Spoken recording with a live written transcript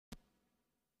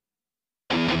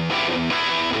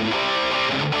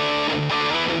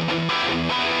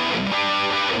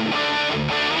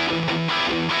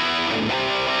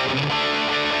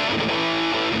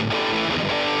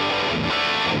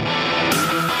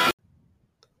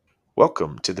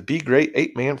Welcome to the Be Great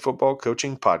 8-Man Football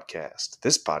Coaching Podcast.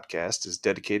 This podcast is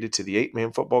dedicated to the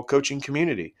 8-man football coaching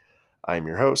community. I am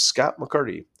your host, Scott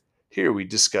McCarty. Here we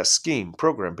discuss scheme,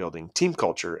 program building, team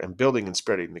culture, and building and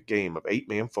spreading the game of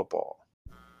 8-man football.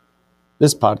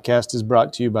 This podcast is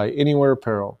brought to you by Anywhere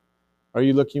Apparel. Are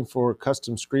you looking for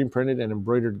custom screen printed and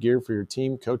embroidered gear for your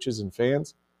team, coaches, and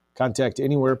fans? Contact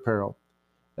Anywhere Apparel.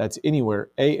 That's Anywhere,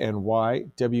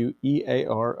 Anywear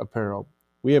Apparel.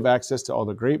 We have access to all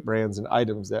the great brands and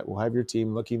items that will have your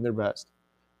team looking their best.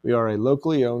 We are a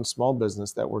locally owned small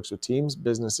business that works with teams,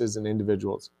 businesses, and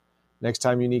individuals. Next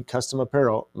time you need custom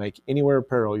apparel, make Anywhere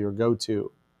Apparel your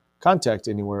go-to. Contact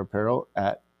Anywhere Apparel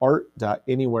at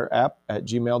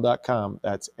art.anywhereapp@gmail.com.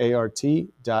 That's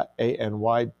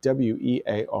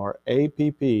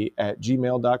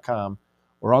art.anywearapp@gmail.com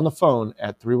or on the phone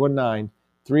at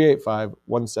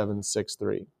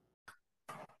 319-385-1763.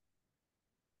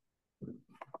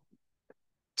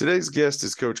 Today's guest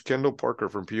is Coach Kendal Parker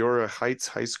from Peoria Heights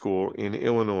High School in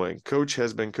Illinois. Coach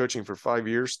has been coaching for 5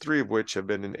 years, 3 of which have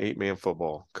been in 8-man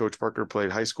football. Coach Parker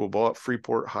played high school ball at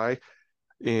Freeport High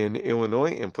in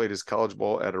Illinois and played his college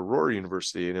ball at Aurora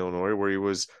University in Illinois, where he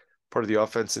was part of the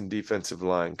offense and defensive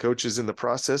line. Coach is in the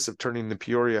process of turning the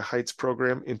Peoria Heights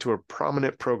program into a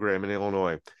prominent program in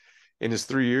Illinois. In his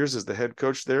 3 years as the head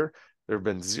coach there have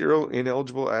been 0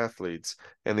 ineligible athletes,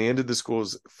 and they ended the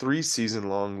school's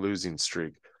 3-season-long losing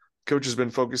streak. Coach has been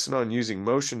focusing on using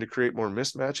motion to create more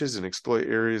mismatches and exploit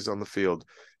areas on the field.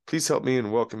 Please help me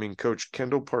in welcoming Coach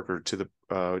Kendal Parker to the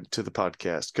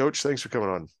podcast. Coach, thanks for coming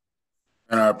on.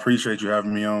 And I appreciate you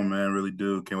having me on, man. Really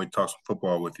do. Can't wait to talk some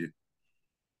football with you.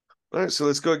 All right, so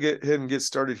let's go ahead and get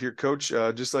started here, Coach.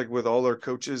 Just like with all our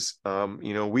coaches,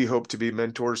 we hope to be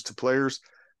mentors to players.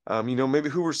 Maybe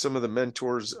who were some of the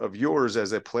mentors of yours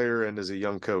as a player and as a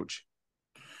young coach?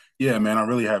 Yeah, man, I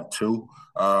really have 2.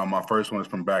 My first one is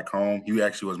from back home. He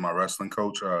actually was my wrestling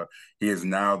coach. He is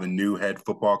now the new head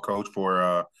football coach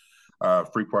for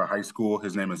Freeport High School.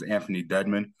 His name is Anthony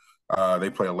Dedman.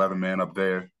 They play 11-man up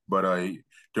there. But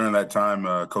during that time,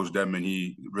 Coach Dedman,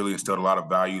 he really instilled a lot of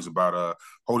values about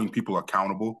holding people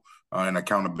accountable and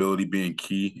accountability being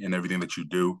key in everything that you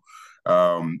do.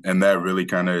 And that really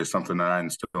kind of is something that I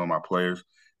instill in my players.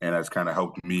 And that's kind of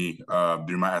helped me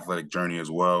through my athletic journey as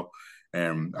well.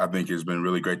 And I think it's been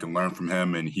really great to learn from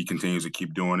him, and he continues to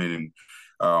keep doing it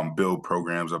and build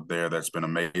programs up there. That's been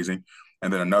amazing.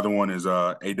 And then another one is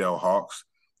Adele Hawks.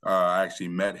 I actually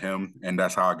met him, and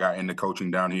that's how I got into coaching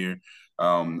down here.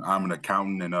 I'm an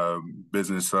accountant and a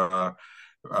business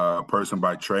person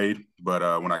by trade,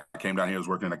 but when I came down here, I was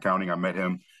working in accounting. I met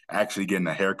him actually getting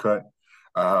a haircut,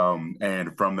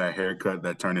 and from that haircut,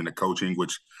 that turned into coaching,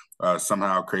 which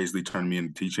somehow crazily turned me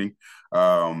into teaching.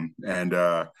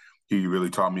 He really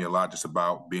taught me a lot just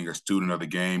about being a student of the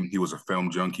game. He was a film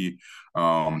junkie.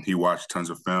 He watched tons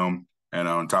of film. And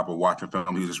on top of watching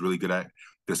film, he was just really good at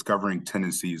discovering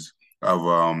tendencies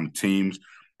of teams.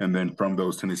 And then from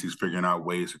those tendencies, figuring out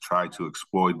ways to try to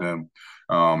exploit them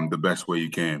the best way you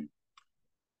can.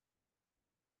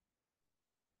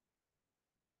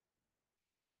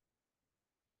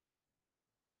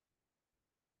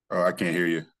 I can't hear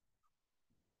you.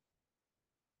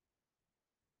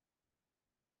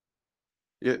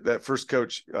 Yeah, that first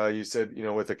coach, you said,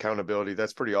 with accountability,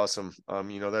 that's pretty awesome.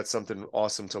 That's something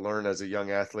awesome to learn as a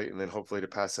young athlete and then hopefully to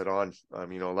pass it on. A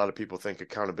lot of people think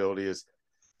accountability is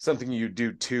something you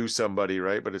do to somebody,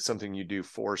 right? But it's something you do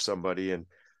for somebody. And,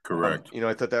 Correct.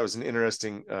 I thought that was an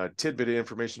interesting tidbit of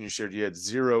information you shared. You had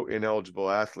 0 ineligible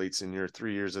athletes in your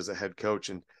 3 years as a head coach.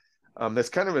 And that's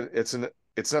kind of it's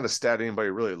not a stat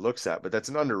anybody really looks at, but that's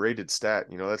an underrated stat.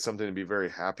 That's something to be very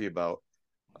happy about.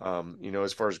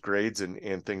 As far as grades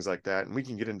and things like that. And we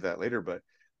can get into that later, but,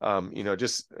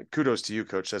 just kudos to you,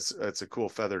 Coach. That's a cool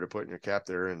feather to put in your cap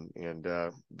there and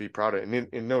be proud of it.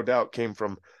 And no doubt came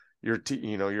from your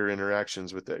your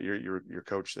interactions with your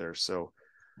coach there. So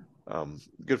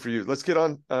good for you. Let's get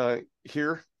on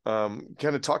here. Kind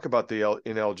of talk about the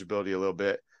ineligibility a little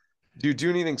bit. Do you do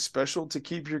anything special to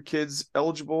keep your kids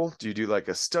eligible? Do you do like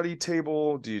a study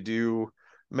table? Do you do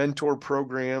mentor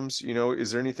programs?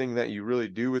 Is there anything that you really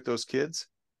do with those kids?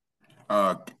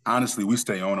 Honestly, we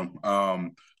stay on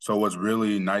them. So what's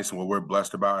really nice and what we're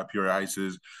blessed about at Peoria Heights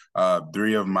is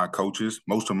 3 of my coaches,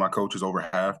 most of my coaches, over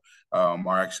half,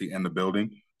 are actually in the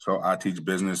building. So I teach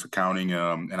business, accounting,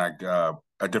 and I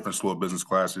a different slew of business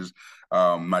classes.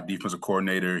 My defensive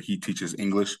coordinator, he teaches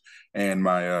English, and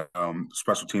my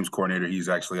special teams coordinator, he's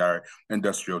actually our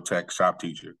industrial tech shop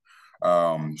teacher.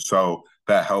 So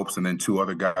that helps. And then 2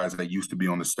 other guys that used to be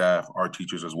on the staff are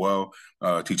teachers as well,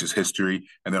 teaches history.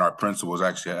 And then our principal is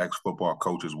actually an ex-football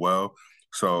coach as well.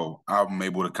 So I'm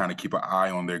able to kind of keep an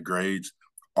eye on their grades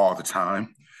all the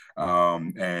time.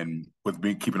 And with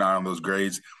me keeping an eye on those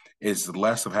grades, it's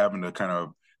less of having to kind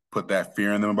of put that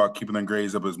fear in them about keeping their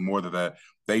grades up. Is more that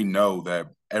they know that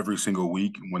every single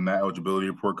week when that eligibility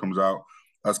report comes out,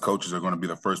 us coaches are going to be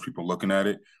the first people looking at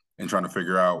it and trying to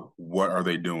figure out what are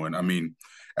they doing. I mean,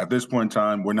 at this point in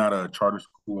time, we're not a charter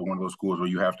school or one of those schools where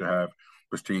you have to have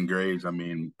pristine grades. I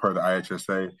mean, per the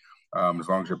IHSA, as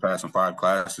long as you're passing 5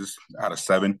 classes out of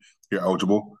 7, you're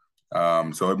eligible.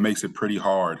 So it makes it pretty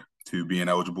hard to be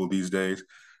ineligible these days.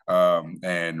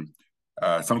 And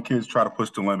some kids try to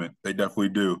push the limit. They definitely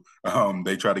do.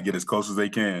 They try to get as close as they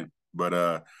can.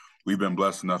 But we've been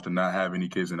blessed enough to not have any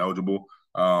kids ineligible.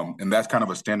 And that's kind of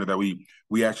a standard that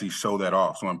we actually show that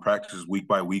off. So in practice, week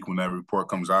by week, when that report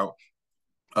comes out,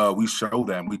 we show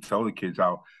them, we tell the kids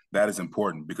how that is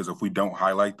important, because if we don't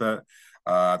highlight that,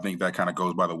 I think that kind of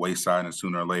goes by the wayside, and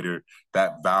sooner or later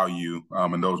that value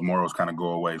and those morals kind of go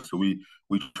away. So we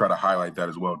try to highlight that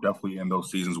as well. Definitely in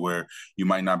those seasons where you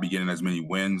might not be getting as many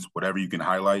wins, whatever you can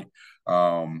highlight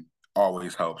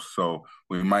always helps. So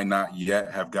we might not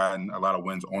yet have gotten a lot of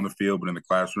wins on the field, but in the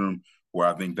classroom, where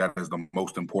I think that is the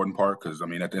most important part. Because I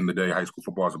mean, at the end of the day, high school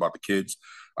football is about the kids.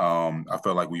 I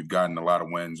feel like we've gotten a lot of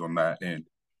wins on that end.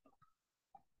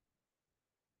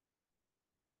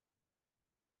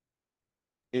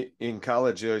 In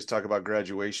college, you always talk about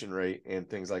graduation rate and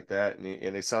things like that,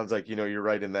 and it sounds like you're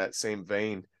right in that same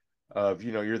vein of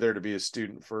you're there to be a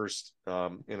student first,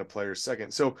 and a player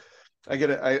second. So I get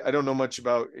it. I don't know much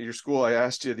about your school. I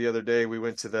asked you the other day. We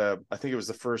went to I think it was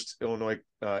the first Illinois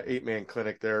 8-man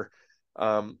clinic there,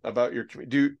 about your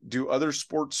do other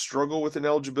sports struggle with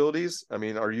ineligibilities? I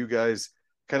mean, are you guys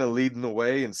kind of leading the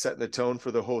way and setting the tone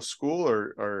for the whole school,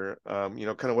 or kind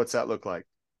of what's that look like?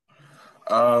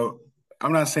 Uh,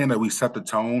 I'm not saying that we set the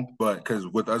tone, but because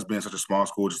with us being such a small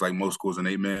school, just like most schools in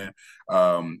 8-man,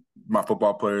 my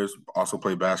football players also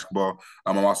play basketball.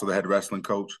 I'm also the head wrestling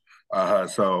coach,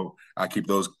 so I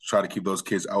try to keep those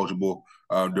kids eligible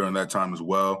during that time as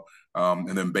well.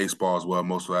 And then baseball as well.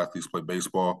 Most of the athletes play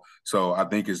baseball, so I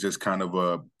think it's just kind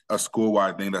of a school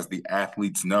wide thing that the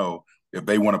athletes know if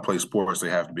they want to play sports,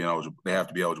 they have to be eligible. They have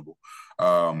to be eligible.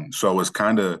 So it's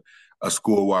kind of a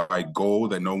school-wide goal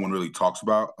that no one really talks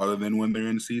about other than when they're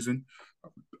in the season.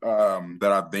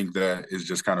 That I think that is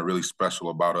just kind of really special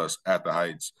about us at the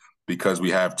Heights, because we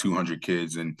have 200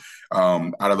 kids, and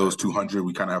out of those 200,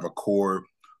 we kind of have a core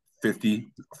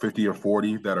 50 or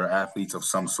 40 that are athletes of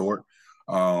some sort.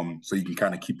 So you can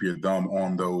kind of keep your thumb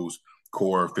on those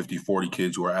core 50, 40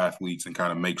 kids who are athletes and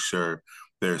kind of make sure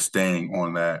they're staying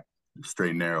on that straight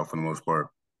and narrow for the most part.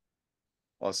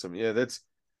 Awesome. Yeah, that's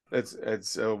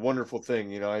a wonderful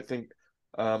thing. I think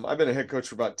I've been a head coach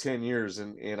for about 10 years,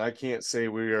 and I can't say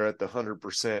we are at the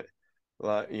 100%,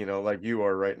 like you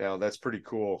are right now. That's pretty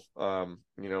cool.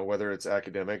 Whether it's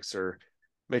academics or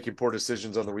making poor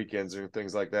decisions on the weekends or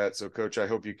things like that. So coach, I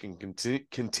hope you can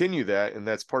continue that, and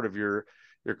that's part of your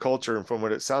culture. And from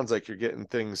what it sounds like, you're getting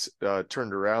things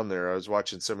turned around there. I was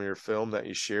watching some of your film that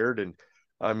you shared, and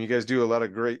you guys do a lot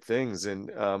of great things. And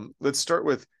let's start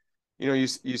with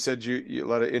you said you a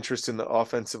lot of interest in the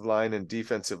offensive line and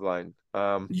defensive line.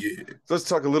 Yeah. So let's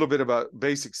talk a little bit about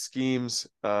basic schemes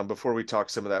before we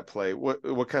talk some of that play.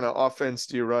 What kind of offense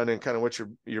do you run, and kind of what's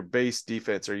your base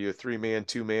defense? Are you a 3-man,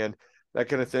 2-man, that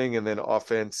kind of thing? And then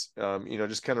offense,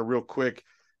 just kind of real quick,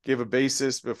 give a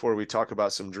basis before we talk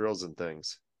about some drills and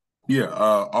things. Yeah,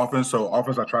 offense. So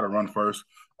offense, I try to run first.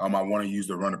 I want to use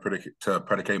the run to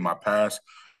predicate my pass.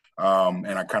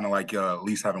 And I kind of like at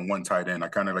least having one tight end. I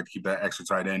kind of like to keep that extra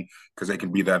tight end because they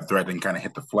can be that threat and kind of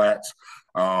hit the flats,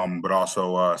 but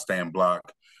also stay in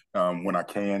block when I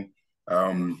can.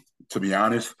 To be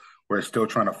honest, we're still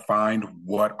trying to find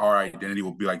what our identity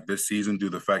will be like this season,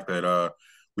 due to the fact that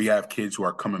we have kids who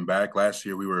are coming back. Last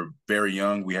year, we were very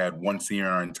young. We had one senior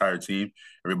on our entire team.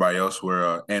 Everybody else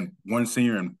were, and one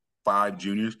senior and 5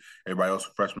 juniors. Everybody else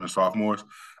were freshmen and sophomores.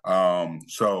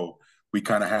 So we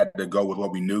kind of had to go with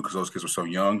what we knew because those kids were so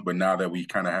young. But now that we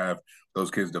kind of have those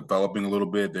kids developing a little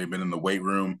bit, they've been in the weight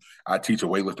room. I teach a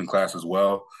weightlifting class as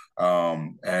well.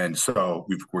 And so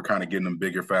we're kind of getting them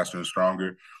bigger, faster, and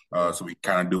stronger. Yeah. So we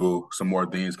kind of do some more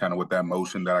things kind of with that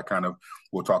motion that I kind of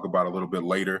will talk about a little bit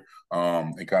later,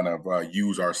 and kind of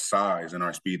use our size and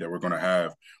our speed that we're going to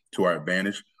have to our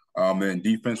advantage. Then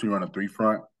defense, we run a 3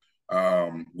 front.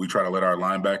 We try to let our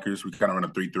linebackers. We kind of run a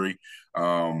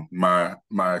 3-3.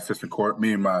 My assistant court,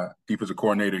 me and my defensive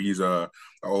coordinator, he's a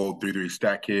old 3-3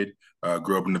 stack kid.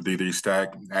 Grew up in the 3-3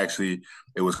 stack. Actually,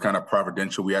 it was kind of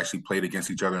providential. We actually played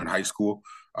against each other in high school.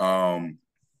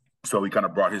 So we kind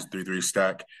of brought his 3-3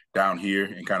 stack down here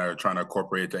and kind of trying to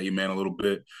incorporate it to 8-man a little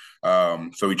bit.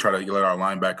 So we try to let our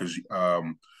linebackers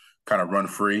kind of run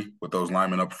free with those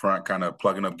linemen up front, kind of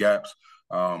plugging up gaps.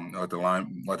 Let the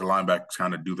linebackers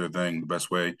kind of do their thing the best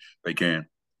way they can.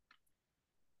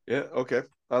 Yeah, okay.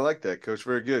 I like that, coach.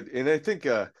 Very good. And I think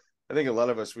a lot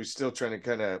of us, we're still trying to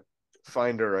kind of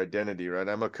find our identity, right?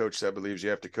 I'm a coach that believes you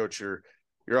have to coach your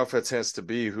offense has to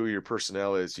be who your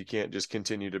personnel is. You can't just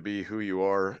continue to be who you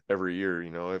are every year.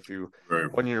 If you Right.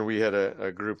 one year we had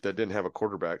a group that didn't have a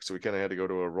quarterback, so we kind of had to go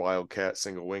to a wildcat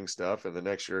single wing stuff, and the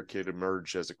next year a kid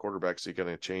emerged as a quarterback, so you kind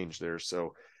of change there.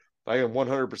 So I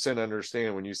 100%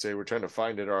 understand when you say we're trying to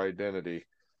find it our identity.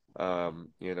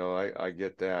 I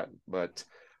get that, but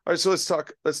all right, so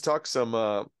let's talk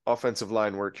some offensive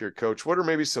line work here, coach. What are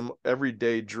maybe some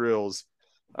everyday drills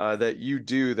that you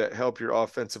do that help your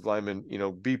offensive linemen,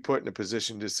 be put in a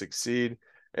position to succeed?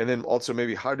 And then also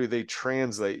maybe how do they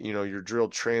translate, your drill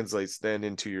translates then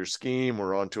into your scheme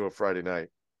or onto a Friday night?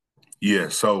 Yeah.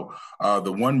 So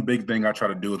the one big thing I try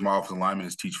to do with my offensive lineman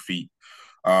is teach feet.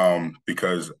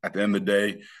 Because at the end of the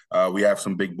day, we have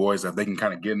some big boys that they can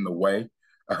kind of get in the way.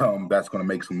 That's going to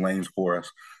make some lanes for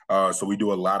us. So we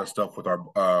do a lot of stuff with our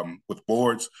with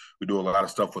boards. We do a lot of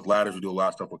stuff with ladders. We do a lot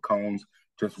of stuff with cones.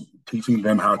 Just teaching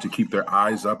them how to keep their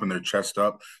eyes up and their chest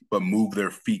up, but move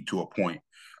their feet to a point,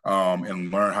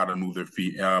 and learn how to move their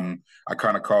feet. I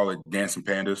kind of call it dancing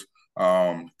pandas,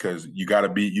 because you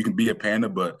can be a panda,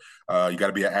 but you got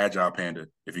to be an agile panda.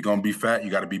 If you're gonna be fat, you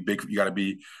got to be big. You got to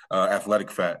be athletic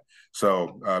fat.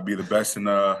 So be the best and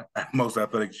most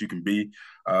athletic you can be.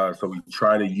 So we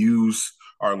try to use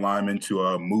our linemen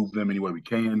to move them any way we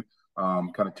can.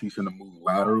 Kind of teach them to move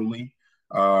laterally,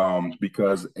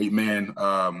 because 8-man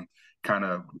kind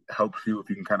of helps you if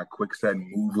you can kind of quick set and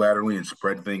move laterally and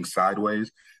spread things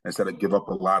sideways instead of give up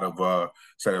a lot of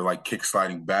instead of like kick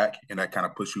sliding back, and that kind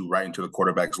of puts you right into the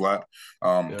quarterback's lap.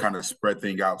 Yep. Kind of spread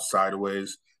thing out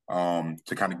sideways,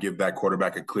 to kind of give that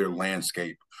quarterback a clear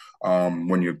landscape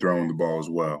when you're throwing the ball as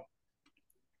well.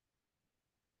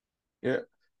 Yeah.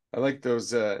 I like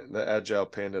those the agile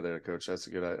panda there, coach. That's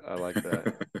good. I like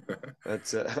that.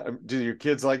 That's do your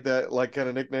kids like that kind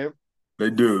of nickname? They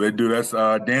do. They do. That's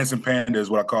dancing panda is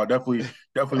what I call it. Definitely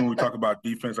when we talk about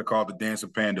defense, I call it the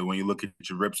dancing panda. When you look at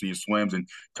your rips and your swims and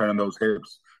turning those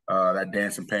hips, that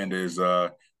dancing panda is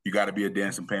you got to be a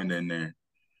dancing panda in there.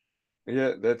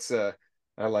 Yeah, that's I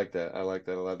like that. I like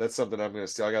that a lot. That's something I'm going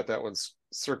to steal. I got that one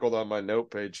circled on my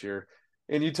note page here.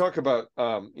 And you talk about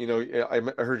I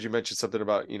heard you mention something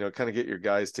about, kind of get your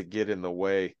guys to get in the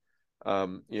way.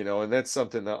 And that's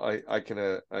something that I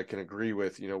can agree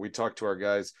with. We talk to our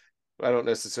guys. I don't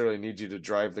necessarily need you to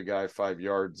drive the guy 5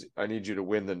 yards. I need you to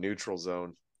win the neutral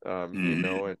zone.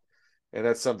 Mm-hmm. And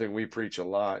that's something we preach a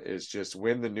lot is just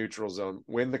win the neutral zone,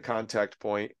 win the contact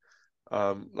point,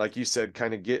 like you said,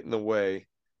 kind of get in the way,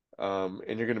 and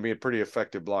you're going to be a pretty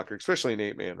effective blocker, especially an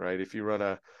 8-man, right? If you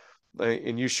run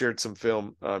and you shared some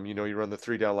film, you run the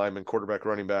 3 down lineman, quarterback,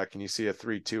 running back, and you see a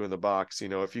 3-2 in the box.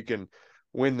 If you can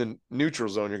win the neutral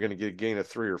zone, you're going to get a gain of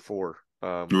 3 or 4.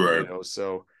 Right.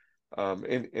 So,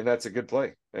 and that's a good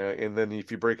play. And then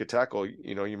if you break a tackle,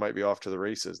 you might be off to the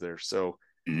races there. So,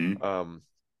 Mm-hmm. um,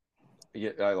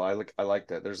 yeah, I like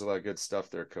that. There's a lot of good stuff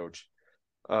there, coach.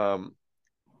 Um,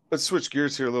 let's switch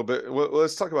gears here a little bit. Well,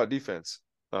 let's talk about defense.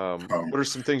 Um, What are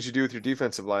some things you do with your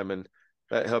defensive linemen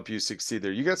that help you succeed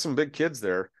there? You got some big kids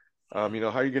there. How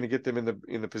are you going to get them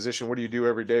in the position? What do you do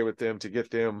every day with them to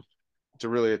get them to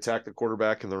really attack the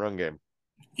quarterback in the run game?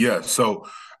 yeah. So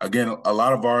again, a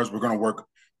lot of ours we're going to work.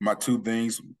 My two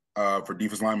things for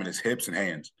defense linemen is hips and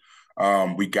hands.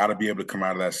 We got to be able to come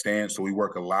out of that stance. So we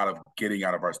work a lot of getting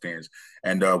out of our stance,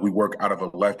 and we work out of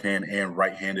a left hand and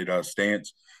right handed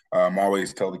stance. I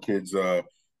always tell the kids,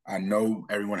 I know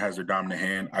everyone has their dominant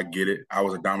hand. I get it. I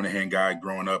was a dominant hand guy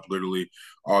growing up, literally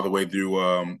all the way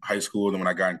through high school. And then when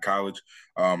I got in college,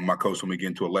 my coach told me to get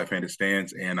into a left handed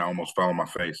stance, and I almost fell on my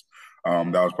face.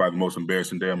 That was probably the most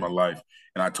embarrassing day of my life.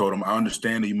 And I told him, I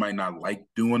understand that you might not like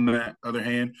doing that other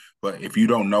hand, but if you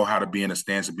don't know how to be in a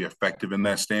stance and be effective in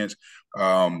that stance,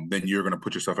 then you're going to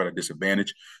put yourself at a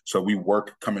disadvantage. So we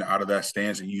work coming out of that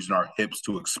stance and using our hips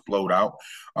to explode out.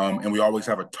 And we always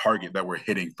have a target that we're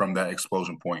hitting from that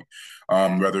explosion point,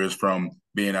 whether it's from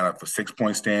being at a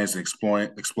 6-point stance and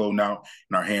exploding out,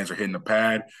 and our hands are hitting the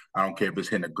pad. I don't care if it's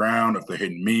hitting the ground, if they're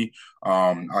hitting me.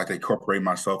 I like to incorporate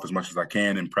myself as much as I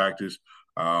can in practice.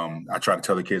 I try to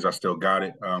tell the kids I still got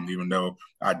it, even though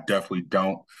I definitely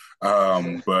don't.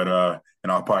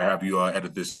 And I'll probably have you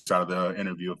edit this out of the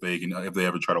interview if they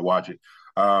ever try to watch it.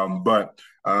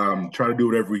 Try to do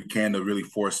whatever we can to really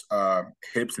force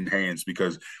hips and hands,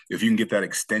 because if you can get that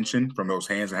extension from those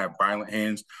hands and have violent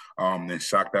hands, then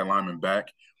shock that lineman back.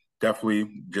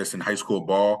 Definitely, just in high school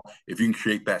ball, if you can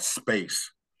create that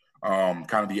space, kind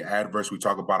of the adverse, we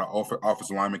talk about an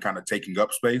offensive lineman kind of taking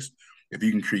up space. If you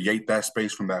can create that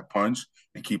space from that punch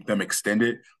and keep them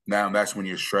extended, now that's when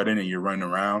you're shredding and you're running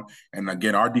around. And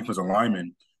again, our defensive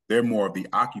linemen, they're more of the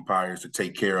occupiers to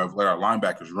take care of, let our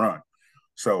linebackers run.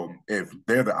 So if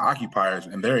they're the occupiers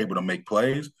and they're able to make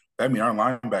plays, that means our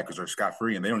linebackers are scot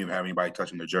free and they don't even have anybody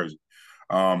touching their jersey.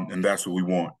 And that's what we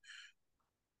want.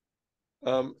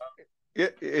 Um,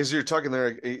 as you're talking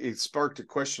there, it sparked a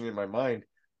question in my mind.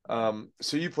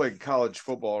 So you played college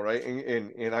football, right?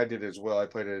 And I did as well. I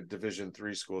played at a Division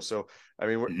III school. So I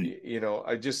mean, Mm-hmm.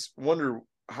 I just wonder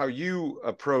how you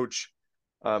approach,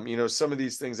 some of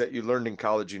these things that you learned in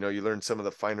college. You learned some of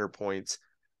the finer points.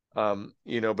 But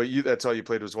that's all you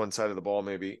played was one side of the ball,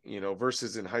 maybe.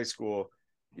 Versus in high school.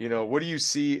 What do you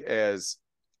see as?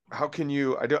 How can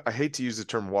you? I hate to use the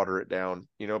term water it down.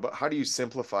 But how do you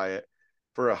simplify it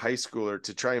for a high schooler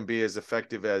to try and be as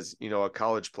effective as a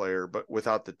college player, but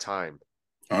without the time?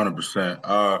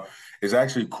 100%. It's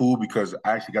actually cool because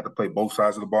I actually got to play both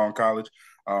sides of the ball in college.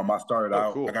 I started Oh,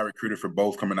 out, I cool. got recruited for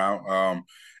both coming out,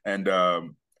 and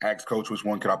asked coach which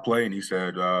one could I play, and he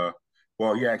said,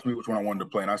 well, he asked me which one I wanted to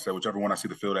play, and I said whichever one I see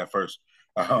the field at first.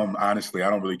 Honestly, I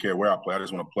don't really care where I play; I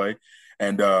just want to play.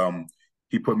 And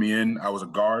he put me in. I was a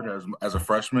guard as a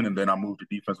freshman, and then I moved to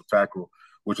defensive tackle,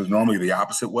 which is normally the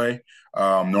opposite way.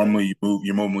 Right. Normally,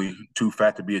 you're normally too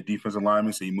fat to be a defensive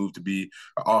lineman, so you move to be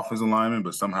an offensive lineman.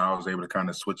 But somehow I was able to kind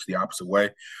of switch the opposite way.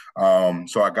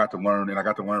 So I got to learn, and I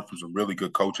got to learn from some really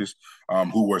good coaches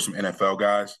who were some NFL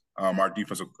guys. Our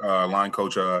defensive line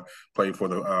coach played for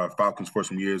the Falcons for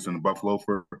some years and the Buffalo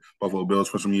Bills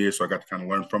for some years, so I got to kind of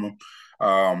learn from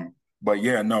him. But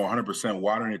yeah, no, 100%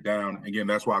 watering it down. Again,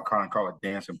 that's why I kind of call it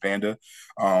dance and panda,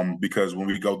 because when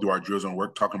we go through our drills and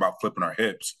work talking about flipping our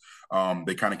hips,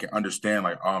 they kind of can understand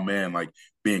like, oh man, like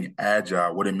being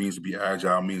agile, what it means to be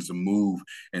agile means to move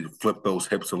and flip those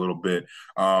hips a little bit.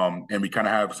 And we kind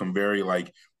of have some very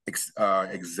like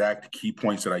exact key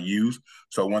points that I use.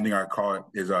 So one thing I call it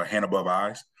is hand above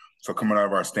eyes. So coming out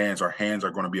of our stance, our hands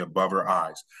are going to be above our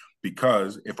eyes,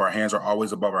 because if our hands are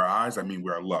always above our eyes, I mean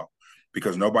we're low,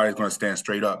 because nobody's going to stand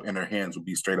straight up and their hands will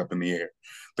be straight up in the air.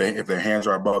 If their hands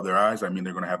are above their eyes, I mean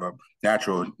they're going to have a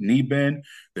natural knee bend.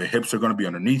 Their hips are going to be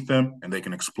underneath them, and they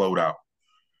can explode out.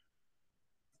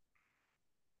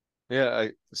 Yeah,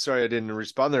 sorry I didn't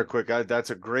respond there quick. That's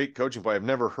a great coaching point. I've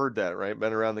never heard that, right?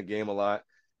 Been around the game a lot.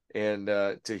 And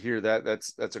to hear that,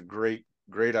 that's a great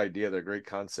idea. They're great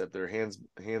concept. Their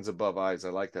hands above eyes. I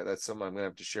like that. That's something I'm gonna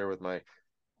have to share with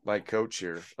my coach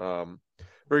here.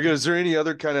 Very good. Is there any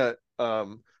other kind of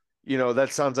that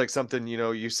sounds like something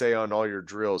you say on all your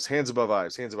drills? Hands above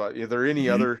eyes, hands above. Are there any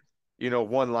Mm-hmm. other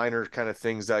one-liner kind of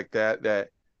things like that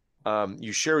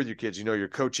you share with your kids? Your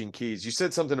coaching keys. You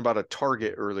said something about a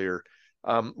target earlier.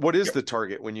 What is Yep. the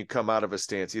target when you come out of a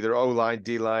stance, either O line,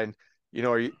 D line?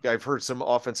 I've heard some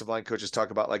offensive line coaches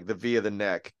talk about like the V of the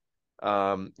neck,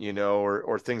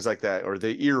 or things like that, or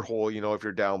the ear hole. If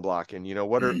you're down blocking,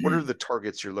 what are Mm-hmm. the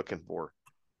targets you're looking for?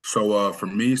 So for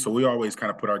me, so we always kind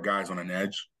of put our guys on an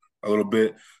edge a little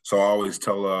bit. So I always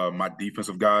tell my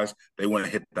defensive guys they want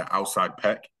to hit the outside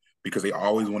pec, because they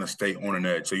always want to stay on an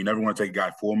edge. So you never want to take a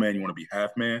guy full man, you want to be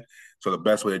half man. So the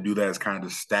best way to do that is kind of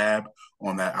to stab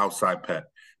on that outside pec,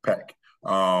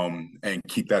 and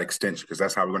keep that extension, because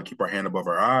that's how we're going to keep our hand above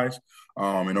our eyes,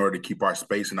 in order to keep our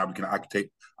space, and now we can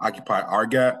occupy our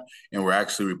gap, and we're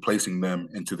actually replacing them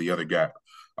into the other gap.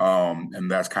 And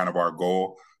that's kind of our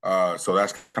goal. So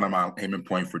that's kind of my aiming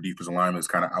point for defensive linemen is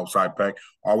kind of outside pec.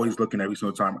 Always looking every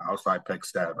single time, outside pec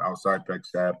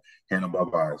stab, hand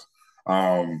above eyes.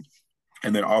 Um,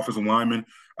 and then offensive linemen,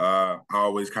 I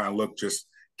always kind of look, just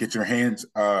get your hands,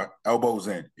 elbows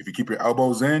in. If you keep your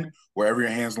elbows in, wherever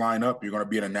your hands line up, you're going to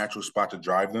be in a natural spot to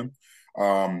drive them.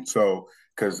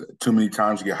 Because too many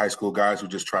times you get high school guys who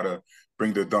just try to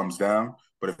bring their thumbs down.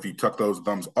 But if you tuck those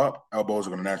thumbs up, elbows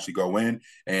are going to naturally go in.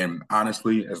 And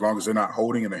honestly, as long as they're not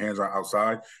holding and their hands are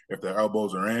outside, if their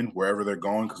elbows are in, wherever they're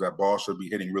going, because that ball should be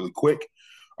hitting really quick,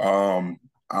 I'm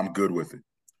good with it.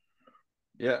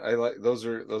 Yeah, I like those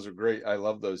are great. I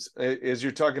love those. As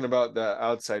you're talking about the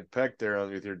outside pec there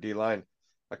on with your D line,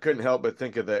 I couldn't help but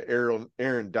think of the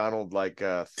Aaron Donald like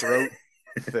throat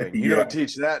thing. You Yeah. don't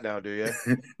teach that now, do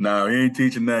you? No, we ain't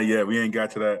teaching that yet. We ain't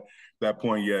got to that that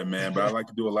point yet, man. But I like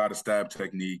to do a lot of stab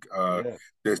technique. Yeah,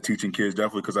 Just teaching kids,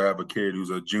 definitely because I have a kid who's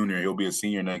a junior. He'll be a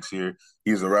senior next year.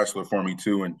 He's a wrestler for me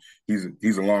too, and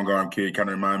he's a long arm kid. Kind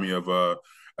of remind me of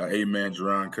A-Man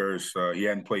Jerron Curse. He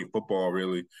hadn't played football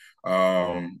really,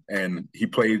 and he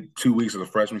played 2 weeks as a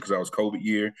freshman because I was COVID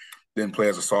year. Then play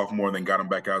as a sophomore, then got him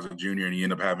back out as a junior, and he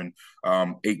ended up having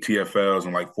 8 TFLs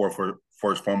and like four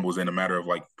forced fumbles in a matter of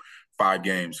like 5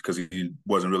 games because he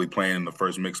wasn't really playing in the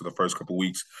first mix of the first couple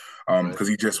weeks right. because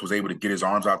he just was able to get his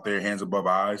arms out there, hands above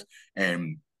eyes,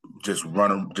 and just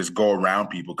go around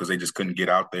people because they just couldn't get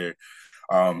out there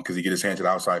because he get his hand to the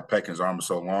outside peck and his arm was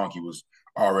so long he was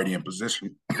already in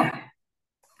position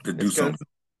to do It's got, something.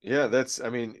 yeah, I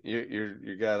mean,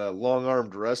 you got a long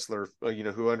armed wrestler,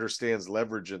 who understands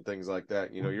leverage and things like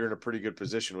that. You're in a pretty good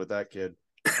position with that kid.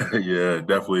 Yeah,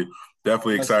 definitely That's,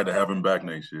 excited to have him back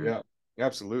next year. yeah,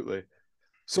 absolutely.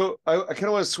 So I kind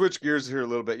of want to switch gears here a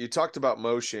little bit. You talked about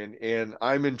motion, and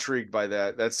I'm intrigued by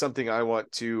that. That's something I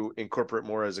want to incorporate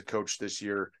more as a coach this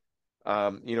year.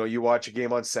 You watch a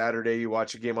game on Saturday, you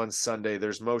watch a game on Sunday.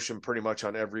 There's motion pretty much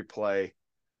on every play,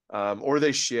 or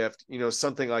they shift,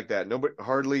 something like that. Nobody,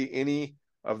 hardly any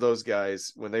of those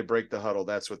guys, when they break the huddle,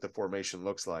 that's what the formation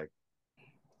looks like.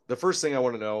 The first thing I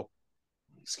want to know,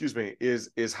 excuse me,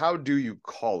 is how do you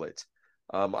call it?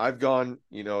 I've gone,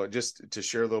 just to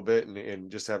share a little bit and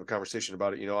just have a conversation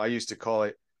about it. I used to call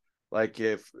it, like,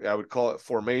 if I would call it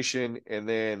formation and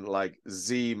then like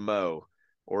Z mo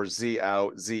or Z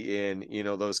out, Z in,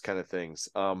 those kind of things.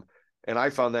 And I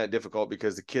found that difficult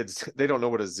because the kids, they don't know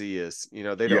what a Z is. They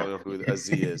don't Yeah, know who a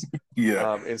Z is.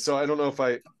 yeah, And so I don't know if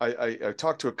I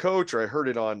talked to a coach or I heard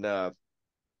it on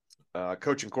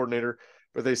coach and coordinator,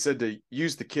 but they said to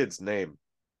use the kid's name,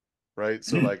 right?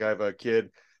 So like I have a kid,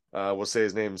 we'll say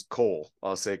his name's Cole.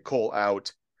 I'll say Cole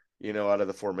out, out of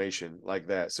the formation like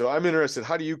that. So I'm interested.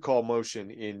 How do you call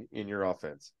motion in your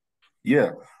offense?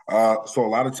 yeah. So a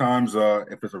lot of times,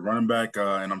 if it's a running back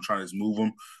and I'm trying to just move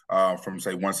them from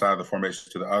say one side of the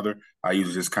formation to the other, I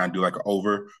usually just kind of do like an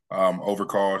over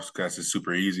calls because it's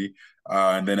super easy.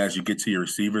 And then as you get to your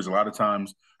receivers, a lot of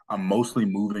times I'm mostly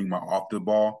moving my off the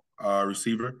ball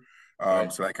receiver,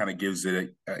 Right. so that kind of gives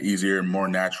it an easier, more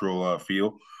natural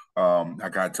feel. I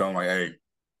kind of tell them like, hey,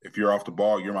 if you're off the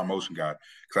ball, you're my motion guy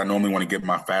because I normally want to get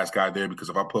my fast guy there because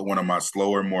if I put one of my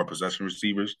slower, more possession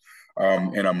receivers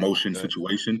in a motion Okay.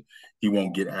 situation, he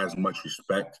won't get as much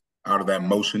respect out of that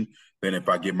motion than if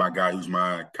I get my guy who's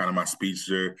my kind of my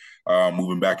speedster,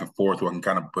 moving back and forth, where I can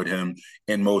kind of put him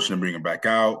in motion and bring him back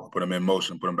out, put him in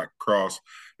motion, put him back across.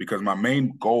 Because my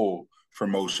main goal for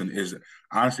motion is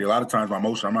honestly a lot of times my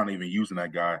motion, I'm not even using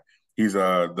that guy. He's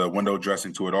the window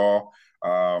dressing to it all.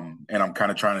 And I'm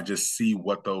kind of trying to just see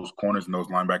what those corners and those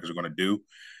linebackers are going to do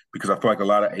because I feel like a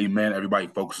lot of amen, everybody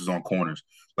focuses on corners.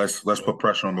 Let's Yep. put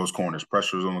pressure on those corners.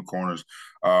 Pressures on the corners.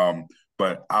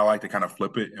 But I like to kind of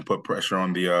flip it and put pressure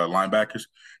on the linebackers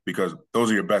because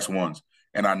those are your best ones.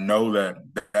 And I know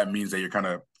that means that you're kind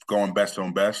of going best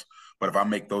on best. But if I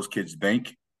make those kids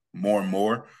think more and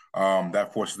more,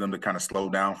 that forces them to kind of slow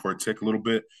down for a tick a little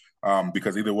bit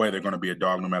because either way they're going to be a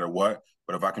dog no matter what.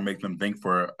 But if I can make them think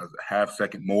for a half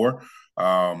second more,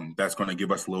 that's going to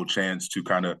give us a little chance to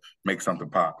kind of make something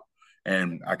pop.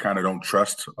 And I kind of don't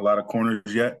trust a lot of corners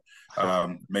yet.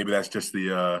 Maybe that's just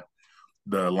the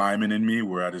lineman in me,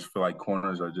 where I just feel like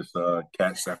corners are just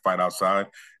cats that fight outside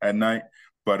at night.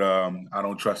 But I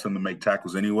don't trust them to make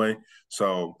tackles anyway.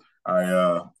 So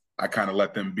I kind of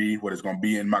let them be what it's going to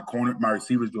be. And my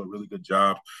receivers do a really good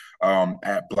job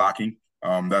at blocking.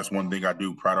 That's one thing I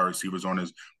do pride our receivers on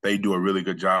is they do a really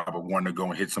good job of wanting to go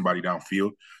and hit somebody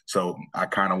downfield. So I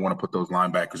kind of want to put those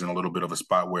linebackers in a little bit of a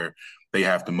spot where they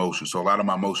have to motion. So a lot of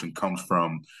my motion comes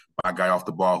from my guy off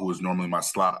the ball, who is normally my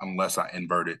slot, unless I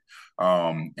invert it.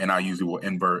 And I usually will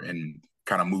invert and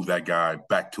kind of move that guy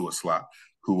back to a slot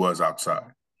who was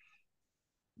outside.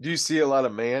 Do you see a lot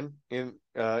of man in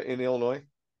Illinois?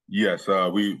 Yes,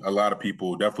 we a lot of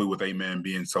people definitely with Amen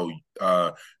being so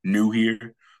new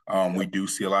here. We Yep. do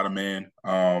see a lot of man.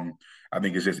 I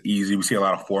think it's just easy. We see a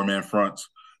lot of 4-man fronts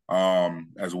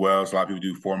as well. So a lot of people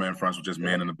do 4-man fronts with just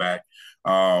man Yep. in the back,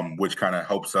 which kind of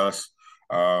helps us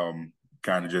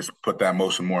kind of just put that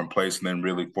motion more in place and then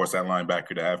really force that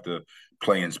linebacker to have to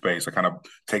play in space. I kind of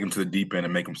take him to the deep end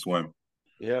and make him swim.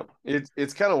 Yeah,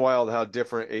 it's kind of wild how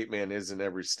different 8-man is in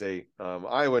every state.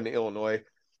 Iowa and Illinois,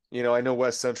 I know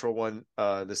West Central won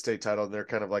the state title, and they're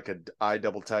kind of like a I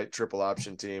double tight triple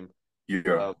option team.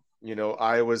 Yeah,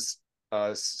 Iowa's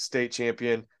state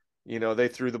champion. They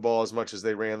threw the ball as much as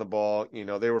they ran the ball.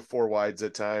 They were four wides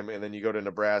at time, and then you go to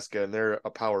Nebraska, and they're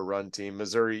a power run team.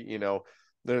 Missouri,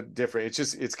 they're different.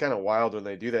 It's kind of wild when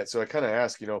they do that. So I kind of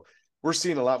ask, we're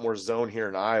seeing a lot more zone here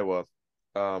in Iowa.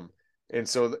 And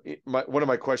so one of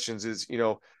my questions is,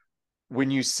 when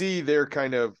you see their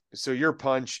kind of, so your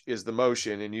punch is the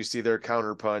motion and you see their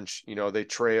counter punch, they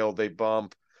trail, they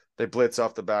bump, they blitz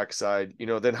off the backside,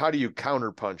 then how do you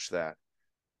counter punch that?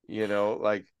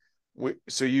 Like,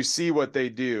 so you see what they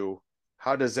do.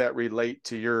 How does that relate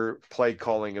to your play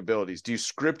calling abilities? Do you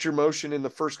script your motion in the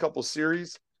first couple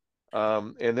series,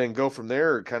 and then go from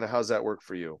there? Or kind of how's that work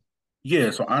for you?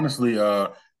 Yeah, so honestly,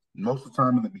 most of the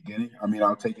time in the beginning, I mean,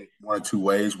 I'll take it one or two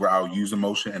ways where I'll use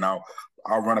emotion and I'll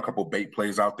run a couple bait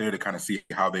plays out there to kind of see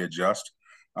how they adjust.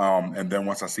 And then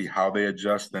once I see how they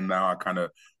adjust, then now I kind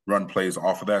of run plays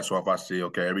off of that. So if I see,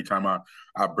 okay, every time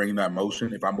I bring that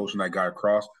motion, if I motion that guy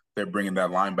across, they're bringing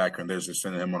that linebacker and they're just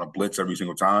sending him on a blitz every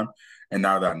single time. And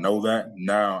now that I know that,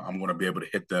 now I'm going to be able to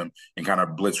hit them and kind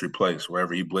of blitz replace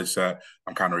wherever he blitz at.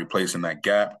 I'm kind of replacing that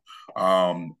gap.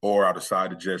 Or I'll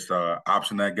decide to just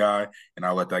option that guy and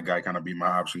I'll let that guy kind of be my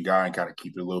option guy and kind of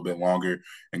keep it a little bit longer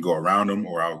and go around him,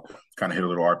 or I'll kind of hit a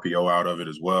little RPO out of it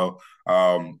as well.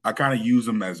 I kind of use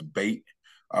them as bait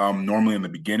normally in the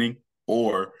beginning,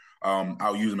 or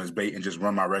I'll use them as bait and just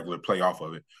run my regular play off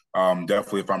of it.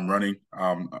 Definitely, if I'm running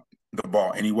the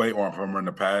ball anyway, or if I'm running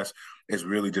the pass, it's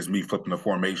really just me flipping the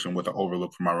formation with an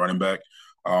overlook for my running back.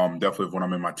 Definitely when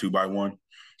I'm in my 2x1.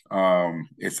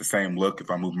 It's the same look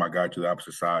if I move my guy to the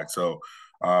opposite side. So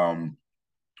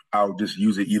I'll just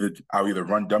use it I'll either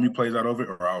run dummy plays out of it,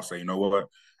 or I'll say, you know what,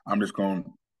 I'm just going to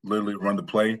literally run the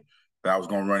play that I was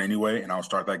going to run anyway, and I'll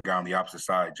start that guy on the opposite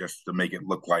side just to make it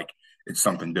look like it's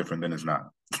something different than it's not.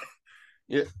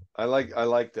 Yeah, I like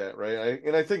that, right?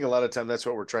 And I think a lot of time that's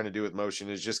what we're trying to do with motion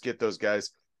is just get those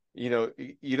guys. You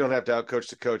don't have to outcoach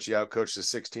the coach; you outcoach the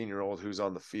 16-year-old who's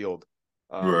on the field.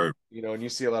 Right, And you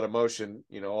see a lot of motion.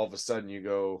 All of a sudden you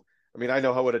go. I mean, I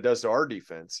know what it does to our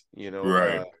defense.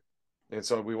 right. And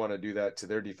so we want to do that to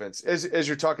their defense. As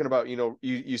you're talking about,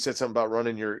 you said something about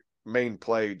running your main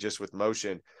play just with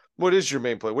motion. What is your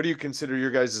main play? What do you consider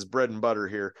your guys' bread and butter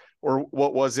here, or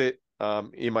what was it?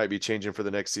 It might be changing for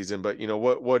the next season, but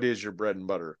what is your bread and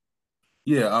butter?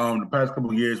 Yeah, the past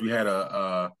couple of years we had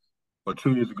but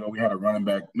 2 years ago we had a running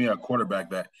back, me a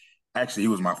quarterback that actually he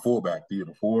was my fullback the year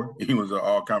before. He was an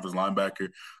all conference linebacker,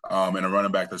 and a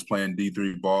running back that's playing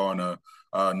D3 ball, and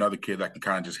another kid that can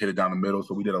kind of just hit it down the middle.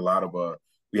 So we did a lot of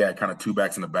we had kind of two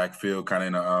backs in the backfield,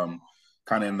 kind of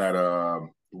in that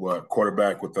what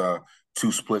quarterback with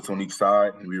two splits on each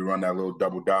side, and we run that little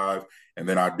double dive, and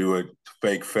then I do it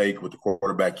fake with the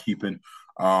quarterback keeping.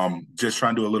 Just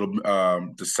trying to do a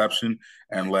little deception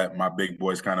and let my big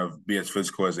boys kind of be as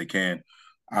physical as they can.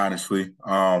 Honestly,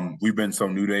 we've been so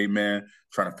new to eight man,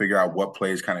 trying to figure out what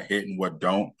plays kind of hit and what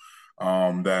don't.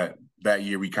 That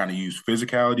year we kind of used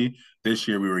physicality. This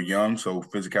year we were young, so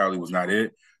physicality was not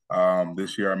it.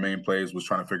 This year our main plays was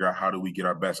trying to figure out how do we get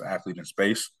our best athlete in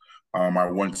space.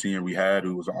 Our one senior we had,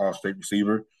 who was an all-state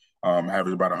receiver,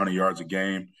 averaged about 100 yards a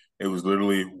game. It was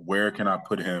literally where can I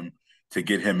put him to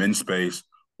get him in space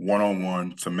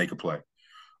one-on-one to make a play.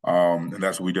 And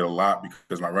that's what we did a lot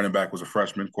because my running back was a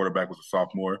freshman, quarterback was a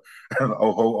sophomore, the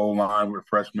O line were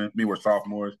freshmen, me were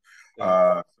sophomores.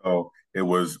 Yeah. So it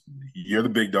was you're the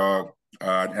big dog,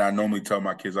 and I normally tell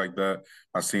my kids like that,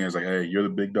 my seniors like, hey, you're the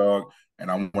big dog, and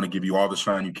I want to give you all the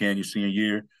shine you can your senior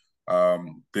year.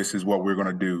 This is what we're going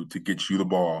to do to get you the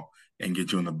ball and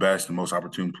get you in the best and most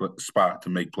opportune spot to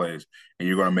make plays, and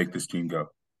you're going to make this team go.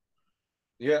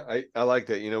 Yeah, I like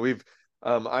that. We've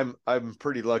I'm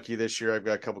pretty lucky this year. I've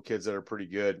got a couple kids that are pretty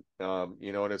good. And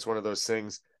it's one of those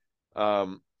things.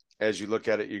 As you look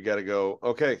at it, you got to go,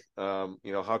 okay,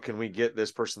 how can we get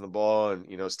this person the ball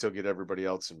and still get everybody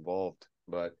else involved?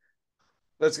 But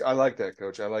I like that,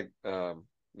 coach. I like kind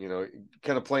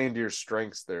of playing to your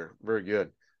strengths there. Very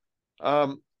good.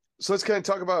 So let's kind of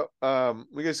talk about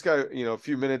we just got a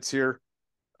few minutes here.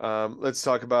 Let's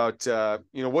talk about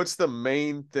what's the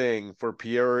main thing for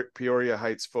Peoria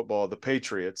Heights football, the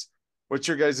Patriots. What's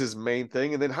your guys' main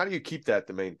thing, and then how do you keep that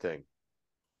the main thing?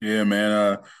 Yeah,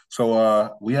 man.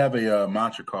 We have a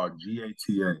mantra called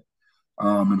GATA.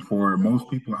 And for most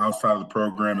people outside of the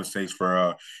program, it stays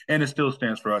for, and it still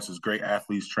stands for us, is great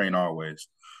athletes train always.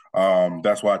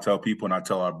 That's why I tell people and I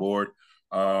tell our board,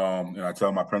 and I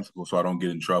tell my principal so I don't get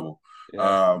in trouble.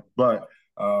 Yeah, But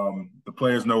the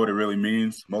players know what it really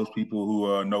means. Most people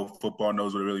who know football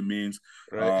knows what it really means,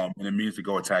 right. and it means to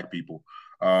go attack people.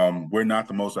 We're not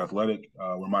the most athletic.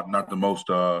 We're not the most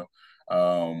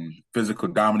physical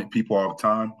dominant people all the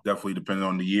time. Definitely depending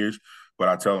on the years. But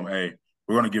I tell them, hey,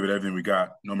 we're going to give it everything we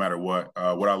got, no matter what.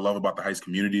 What I love about the Heights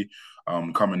community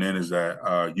coming in is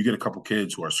that you get a couple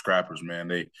kids who are scrappers, man.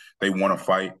 They want to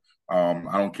fight.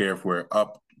 I don't care if we're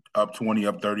up up 20,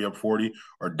 up 30, up 40,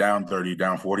 or down 30,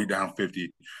 down 40, down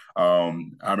 50. I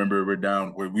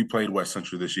remember we played West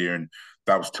Central this year, and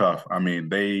that was tough. I mean,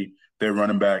 they're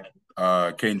running back,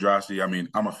 Caden Drosty. I mean,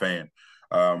 I'm a fan.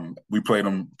 We played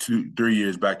them 3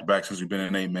 years back to back since we've been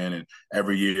in 8 man, and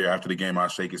every year after the game, I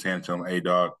shake his hand and tell him, "Hey,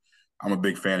 dog, I'm a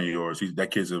big fan of yours.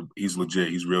 He's legit.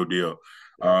 He's real deal."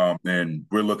 Yeah. And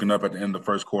we're looking up at the end of the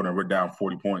first quarter, and we're down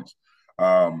 40 points.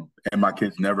 And my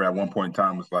kids never at one point in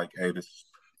time was like, "Hey, this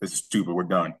is stupid. We're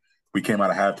done." We came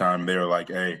out of halftime. They were like,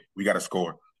 "Hey, we got to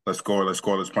score. Let's score. Let's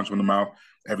score. Let's punch them in the mouth."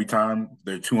 Every time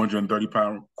their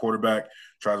 230-pound quarterback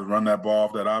tries to run that ball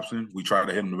off that option, we try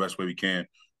to hit him the best way we can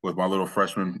with my little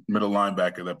freshman middle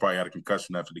linebacker that probably had a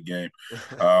concussion after the game.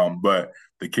 But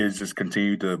the kids just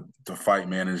continue to fight,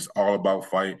 man. It's all about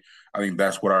fight. I think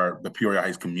that's what the Peoria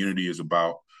Heights community is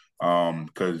about.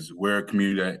 Because we're a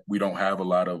community that we don't have a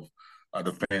lot of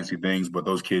the fancy things, but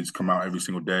those kids come out every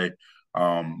single day,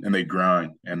 and they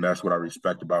grind, and that's what I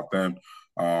respect about them.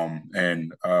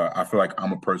 And I feel like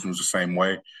I'm a person who's the same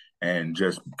way, and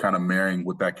just kind of marrying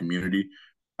with that community,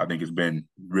 I think has been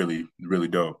really, really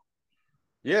dope.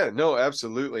 Yeah, no,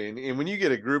 absolutely. And when you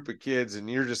get a group of kids and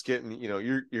you're just getting,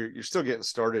 you're still getting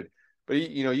started, but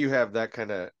you have that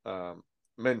kind of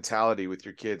mentality with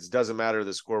your kids. Doesn't matter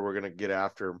the score, we're going to get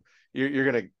after them.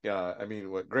 You're going to, I mean,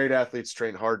 what great athletes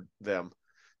train hard them.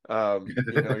 You're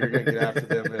going to get after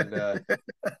them,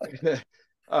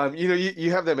 and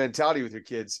you have that mentality with your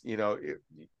kids. You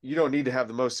don't need to have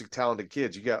the most talented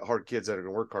kids. You got hard kids that are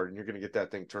going to work hard, and you're going to get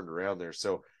that thing turned around there.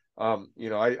 So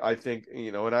I think,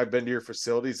 and I've been to your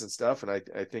facilities and stuff, and I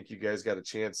think you guys got a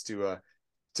chance to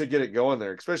get it going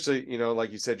there, especially,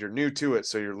 like you said, you're new to it.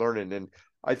 So you're learning. And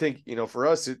I think, for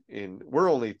us we're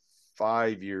only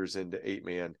 5 years into 8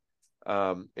 man.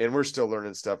 And we're still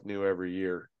learning stuff new every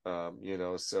year.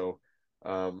 So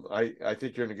I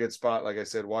think you're in a good spot. Like I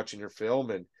said, watching your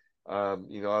film, and, I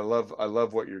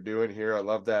love what you're doing here. I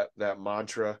love that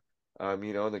mantra.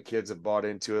 And the kids have bought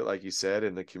into it, like you said,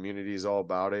 and the community is all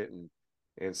about it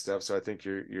and stuff. So I think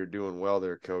you're doing well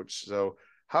there, Coach. So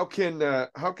how can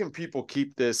people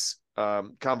keep this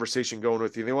conversation going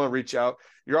with you? They want to reach out.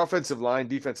 Your offensive line,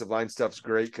 defensive line stuff's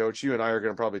great, Coach. You and I are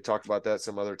going to probably talk about that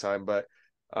some other time, but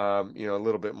a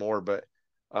little bit more. But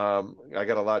I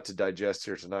got a lot to digest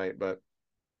here tonight. But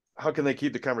how can they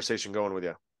keep the conversation going with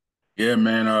you? Yeah,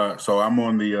 man. So I'm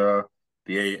on the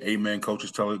 8 man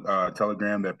coaches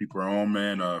telegram that people are on,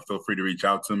 man. Feel free to reach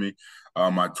out to me.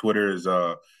 My Twitter is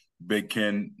Big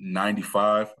Ken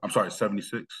 95. I'm sorry,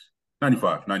 76,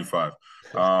 95, 95.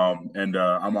 And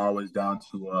I'm always down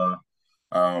to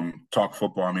talk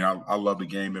football. I mean, I love the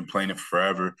game, been playing it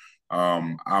forever.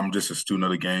 I'm just a student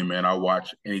of the game, man. I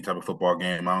watch any type of football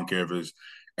game. I don't care if it's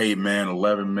 8 man,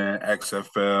 11 man,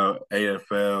 XFL,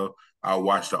 AFL. I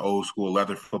watch the old school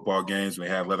leather football games. They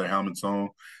have leather helmets on.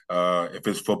 If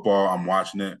it's football, I'm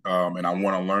watching it, and I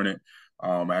want to learn it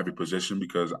at every position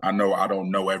because I know I don't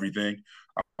know everything.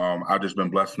 I've just been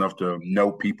blessed enough to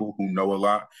know people who know a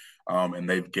lot, and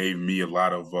they've gave me a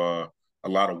lot of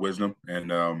wisdom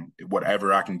and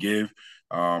whatever I can give,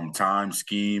 time,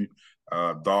 scheme,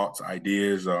 thoughts,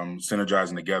 ideas,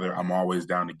 synergizing together. I'm always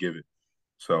down to give it.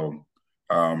 So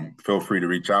feel free to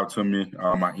reach out to me.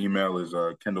 My email is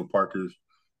Kendal Parker's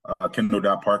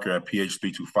Kendal.Parker at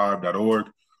ph325.org.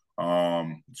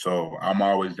 So I'm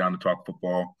always down to talk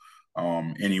football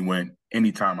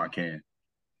anytime I can.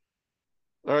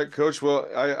 All right, Coach. Well,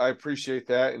 I appreciate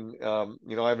that. And,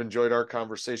 I've enjoyed our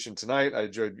conversation tonight. I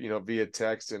enjoyed, via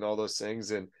text and all those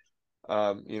things. And,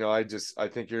 I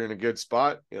think you're in a good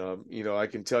spot. I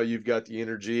can tell you've got the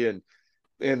energy and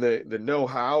the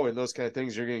know-how and those kind of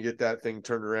things. You're going to get that thing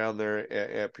turned around there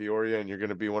at Peoria, and you're going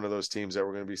to be one of those teams that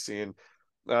we're going to be seeing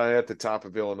at the top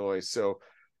of Illinois. So,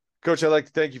 Coach, I'd like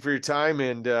to thank you for your time,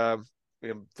 and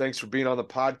thanks for being on the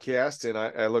podcast. And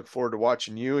I look forward to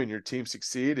watching you and your team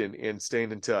succeed and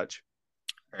staying in touch.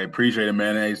 I appreciate it,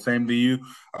 man. Hey, same to you.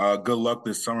 Good luck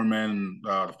this summer, man, and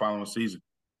the following season.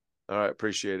 All right.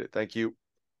 Appreciate it. Thank you.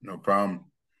 No problem.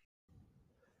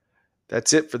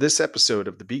 That's it for this episode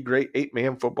of the Be Great 8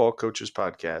 Man Football Coaches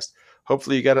Podcast.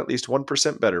 Hopefully you got at least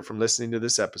 1% better from listening to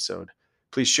this episode.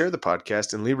 Please share the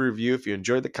podcast and leave a review if you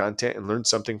enjoyed the content and learned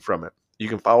something from it. You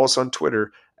can follow us on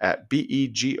Twitter at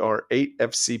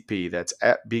BEGR8FCP. That's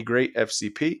at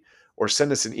BeGreatFCP. Or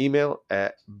send us an email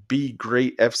at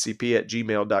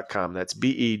begreatfcp@gmail.com. That's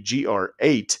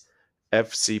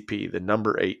BEGR8FCP, the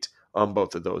number 8 on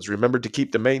both of those. Remember to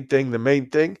keep the main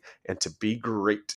thing, and to be great.